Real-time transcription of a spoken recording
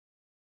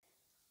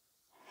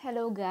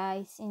Hello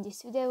guys, in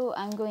this video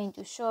I'm going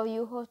to show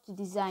you how to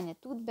design a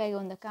tote bag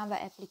on the Canva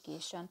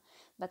application.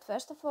 But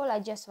first of all,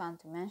 I just want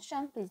to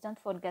mention, please don't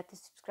forget to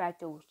subscribe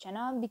to our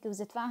channel, because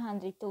at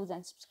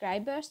 100,000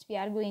 subscribers we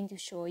are going to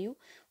show you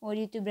our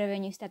YouTube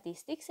revenue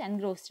statistics and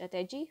growth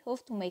strategy, how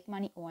to make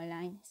money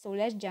online. So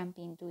let's jump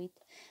into it.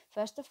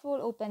 First of all,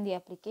 open the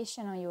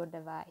application on your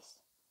device.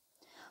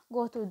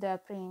 Go to the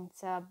print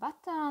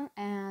button,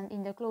 and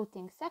in the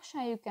clothing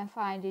section you can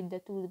find the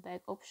tote bag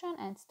option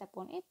and step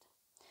on it.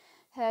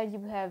 Here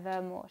you have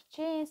more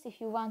chains.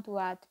 If you want to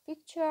add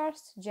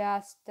pictures,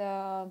 just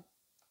go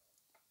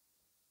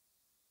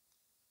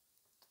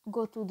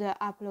to the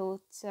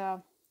uploads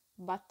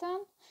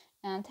button,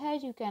 and here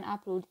you can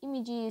upload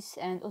images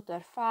and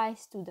other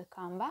files to the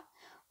Canva,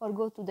 or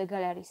go to the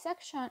gallery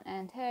section,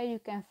 and here you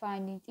can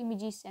find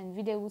images and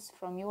videos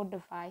from your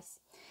device.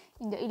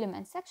 In the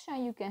element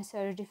section you can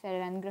search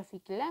different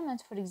graphic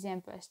elements, for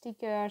example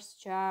stickers,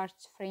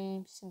 charts,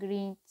 frames,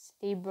 grids,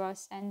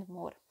 tables and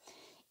more.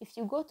 If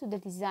you go to the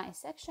design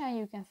section,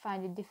 you can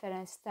find the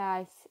different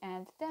styles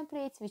and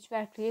templates which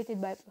were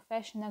created by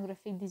professional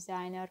graphic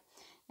designer,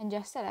 and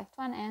just select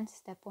one and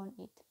step on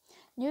it.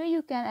 Now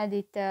you can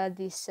edit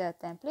this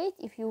template.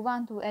 If you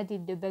want to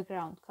edit the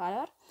background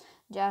color,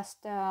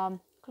 just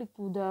click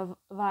to the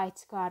white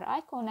square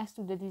icon next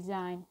to the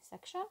design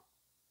section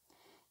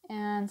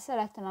and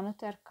select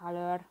another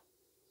color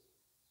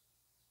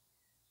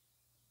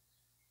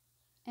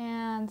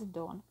and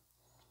done.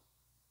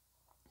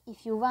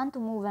 If you want to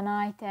move an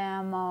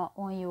item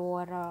on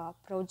your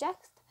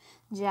project,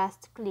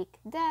 just click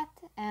that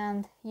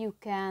and you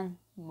can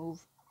move.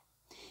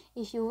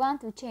 If you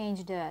want to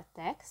change the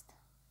text,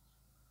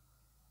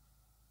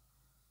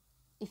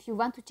 if you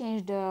want to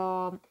change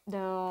the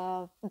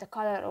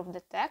color of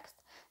the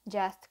text,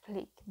 just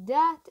click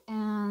that,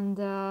 and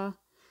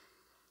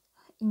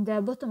in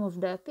the bottom of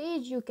the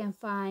page you can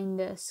find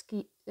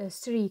the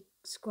three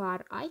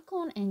square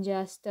icon, and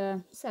just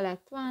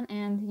select one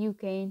and you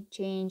can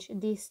change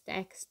this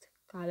text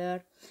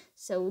color.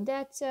 So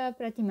that's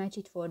pretty much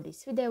it for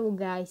this video,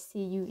 guys.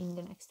 See you in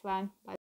the next one. Bye.